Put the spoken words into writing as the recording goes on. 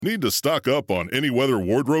Need to stock up on any weather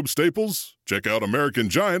wardrobe staples? Check out American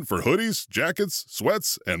Giant for hoodies, jackets,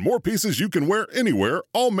 sweats, and more pieces you can wear anywhere,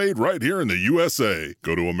 all made right here in the USA.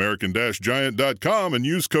 Go to American-Giant.com and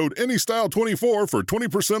use code ANYSTYLE24 for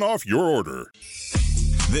 20% off your order.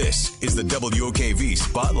 This is the WOKV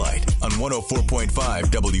Spotlight on 104.5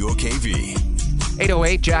 WOKV.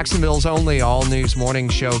 8:08, Jacksonville's only all-news morning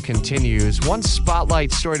show continues. One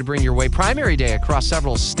spotlight story to bring your way. Primary day across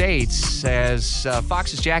several states as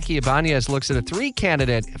Fox's Jackie Ibanez looks at a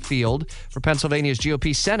three-candidate field for Pennsylvania's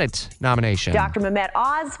GOP Senate nomination. Dr. Mehmet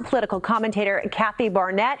Oz, political commentator Kathy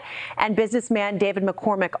Barnett, and businessman David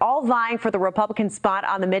McCormick all vying for the Republican spot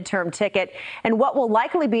on the midterm ticket and what will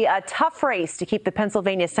likely be a tough race to keep the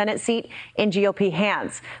Pennsylvania Senate seat in GOP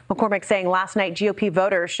hands. McCormick saying last night GOP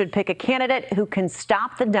voters should pick a candidate who can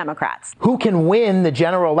stop the Democrats. Who can win the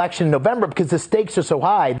general election in November because the stakes are so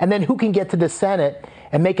high, and then who can get to the Senate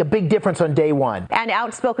and make a big difference on day one. And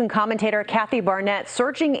outspoken commentator Kathy Barnett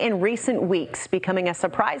surging in recent weeks, becoming a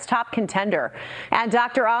surprise top contender. And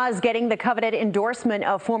Dr. Oz getting the coveted endorsement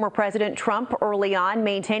of former President Trump early on,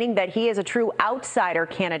 maintaining that he is a true outsider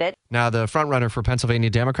candidate. Now, the frontrunner for Pennsylvania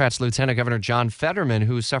Democrats, Lieutenant Governor John Fetterman,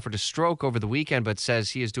 who suffered a stroke over the weekend but says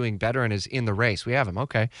he is doing better and is in the race. We have him.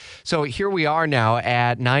 Okay. So here we are now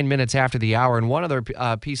at 9 minutes after the hour. And one other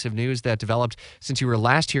piece of news that developed since you were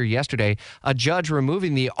last here yesterday, a judge removing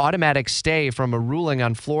the automatic stay from a ruling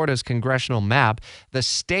on Florida's congressional map. The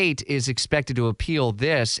state is expected to appeal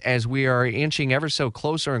this as we are inching ever so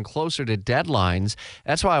closer and closer to deadlines.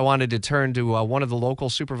 That's why I wanted to turn to one of the local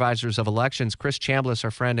supervisors of elections, Chris Chambliss, our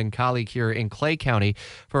friend and colleague here in Clay County,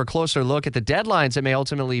 for a closer look at the deadlines that may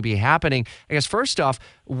ultimately be happening. I guess first off,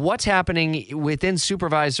 what's happening within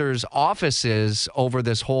supervisors' offices over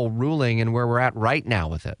this whole ruling and where we're at right now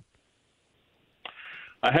with it?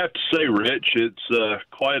 I have to say, Rich, it's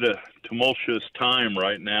quite a tumultuous time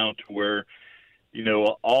right now to where, you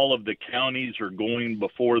know, all of the counties are going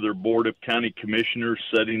before their Board of County Commissioners,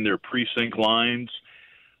 setting their precinct lines.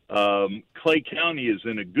 Clay County is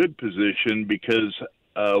in a good position because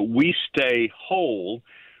we stay whole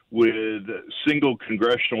with single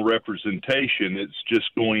congressional representation. It's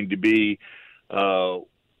just going to be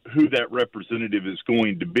who that representative is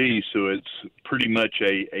going to be. So it's pretty much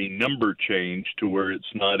a number change to where it's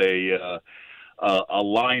not a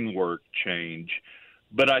line work change.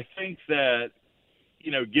 But I think that,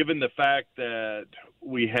 you know, given the fact that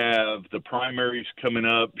we have the primaries coming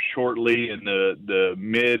up shortly in the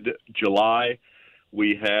mid-July,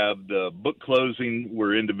 we have the book closing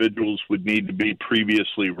where individuals would need to be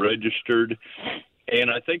previously registered. And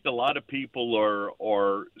I think a lot of people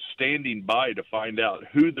are standing by to find out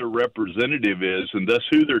who their representative is and thus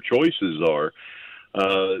who their choices are.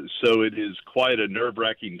 So it is quite a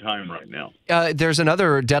nerve-wracking time right now. There's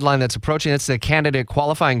another deadline that's approaching. It's the candidate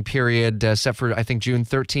qualifying period set for, I think, June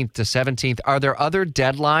 13th to 17th. Are there other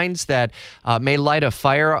deadlines that may light a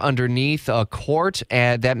fire underneath a court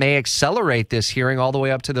and that may accelerate this hearing all the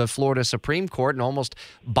way up to the Florida Supreme Court and almost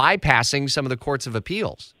bypassing some of the courts of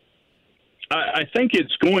appeals? I think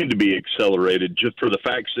it's going to be accelerated just for the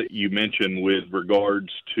facts that you mentioned with regards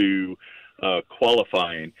to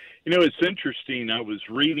qualifying. You know, it's interesting. I was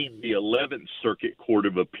reading the 11th Circuit Court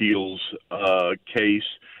of Appeals case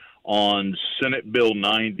on Senate Bill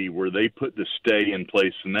 90 where they put the stay in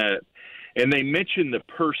place in that, and they mentioned the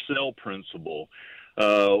Purcell principle,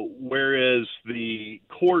 whereas the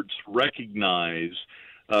courts recognize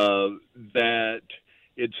that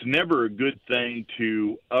it's never a good thing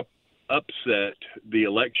to upset the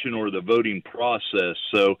election or the voting process.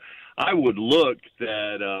 So I would look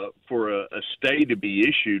that for a stay to be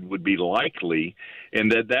issued would be likely,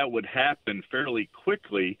 and that would happen fairly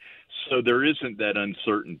quickly, so there isn't that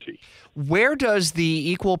uncertainty. Where does the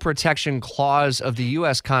Equal Protection Clause of the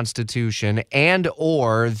U.S. Constitution and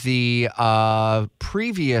or the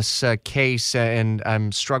previous case, and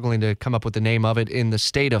I'm struggling to come up with the name of it, in the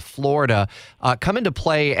state of Florida, come into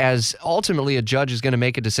play as ultimately a judge is going to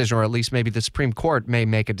make a decision, or at least maybe the Supreme Court may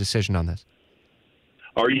make a decision on this?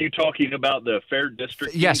 Are you talking about the Fair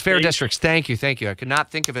District? Yes, Fair case? Districts. Thank you. I could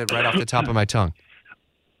not think of it right off the top of my tongue.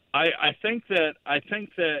 I think that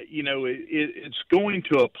you know it's going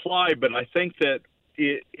to apply, but I think that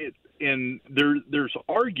there's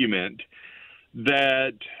argument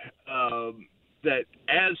that that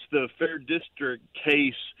as the Fair District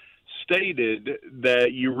case stated,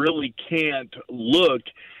 that you really can't look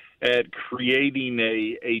at creating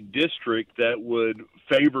a district that would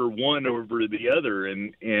favor one over the other,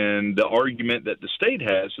 and the argument that the state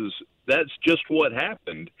has is that's just what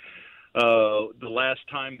happened the last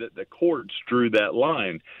time that the courts drew that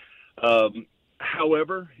line.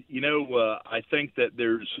 However, I think that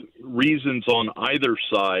there's reasons on either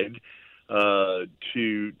side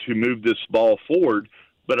to move this ball forward.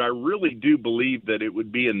 But I really do believe that it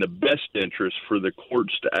would be in the best interest for the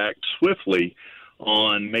courts to act swiftly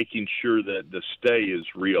on making sure that the stay is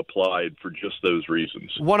reapplied for just those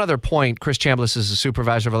reasons. One other point, Chris Chambliss is the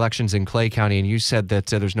supervisor of elections in Clay County, and you said that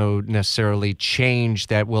there's no necessarily change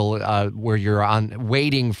that will where you're on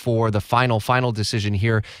waiting for the final decision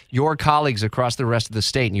here. Your colleagues across the rest of the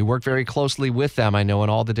state, and you work very closely with them, I know, in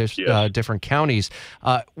all the different counties.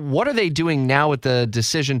 What are they doing now with the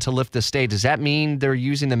decision to lift the stay? Does that mean they're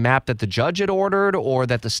using the map that the judge had ordered or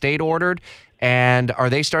that the state ordered? And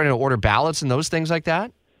are they starting to order ballots and those things like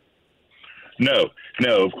that? No.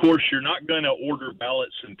 Of course, you're not going to order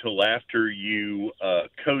ballots until after you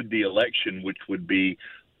code the election, which would be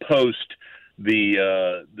post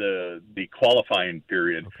the qualifying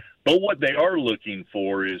period. Okay. But what they are looking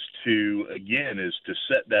for is to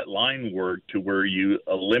set that line work to where you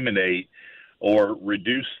eliminate or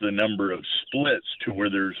reduce the number of splits to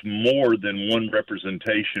where there's more than one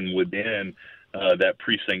representation within that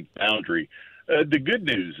precinct boundary. The good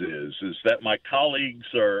news is that my colleagues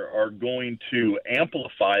are going to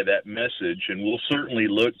amplify that message, and we'll certainly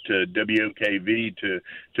look to WOKV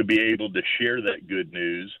to be able to share that good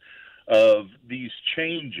news of these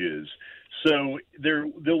changes. So there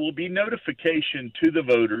will be notification to the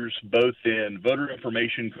voters, both in voter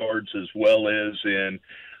information cards as well as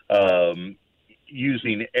in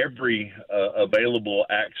using every available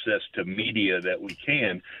access to media that we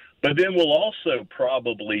can. But then we'll also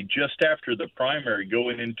probably, just after the primary,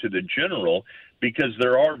 going into the general, because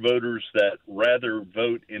there are voters that rather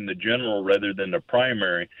vote in the general rather than the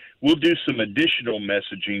primary. We'll do some additional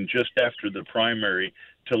messaging just after the primary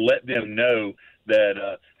to let them know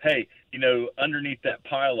that, hey, underneath that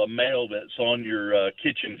pile of mail that's on your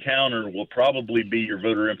kitchen counter will probably be your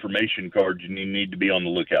voter information card, and you need to be on the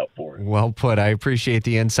lookout for it. Well put. I appreciate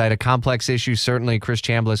the insight. A complex issue, certainly. Chris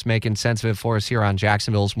Chambliss making sense of it for us here on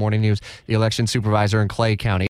Jacksonville's Morning News, the election supervisor in Clay County.